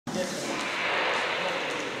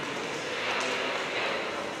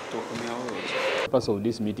The purpose of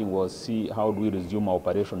this meeting was see how do we resume our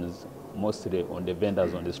operations, mostly on the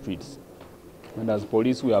vendors on the streets. And as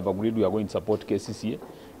police, we have agreed we are going to support KCCA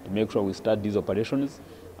to make sure we start these operations,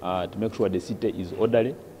 to make sure the city is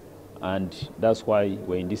orderly. And that's why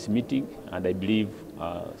we're in this meeting, and I believe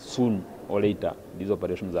soon or later, these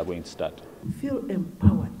operations are going to start. Feel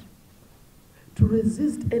empowered to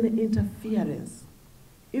resist any interference.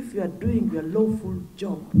 If you are doing your lawful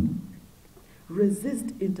job,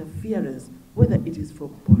 resist interference, whether it is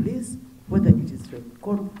from police, whether it is from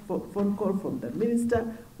phone call from the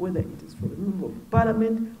minister, whether it is from a member of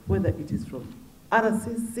parliament, whether it is from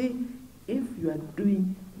RCC. If you are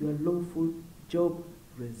doing your lawful job,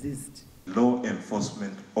 resist. Law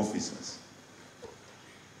enforcement officers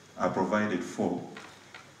are provided for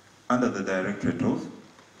under the Directorate of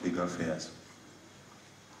Legal Affairs.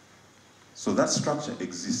 So that structure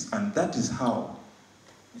exists, and that is how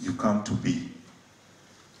you come to be.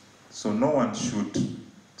 So no one should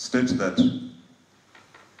state that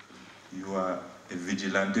you are a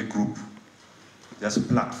vigilante group just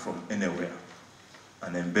plucked from anywhere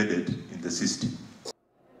and embedded in the system.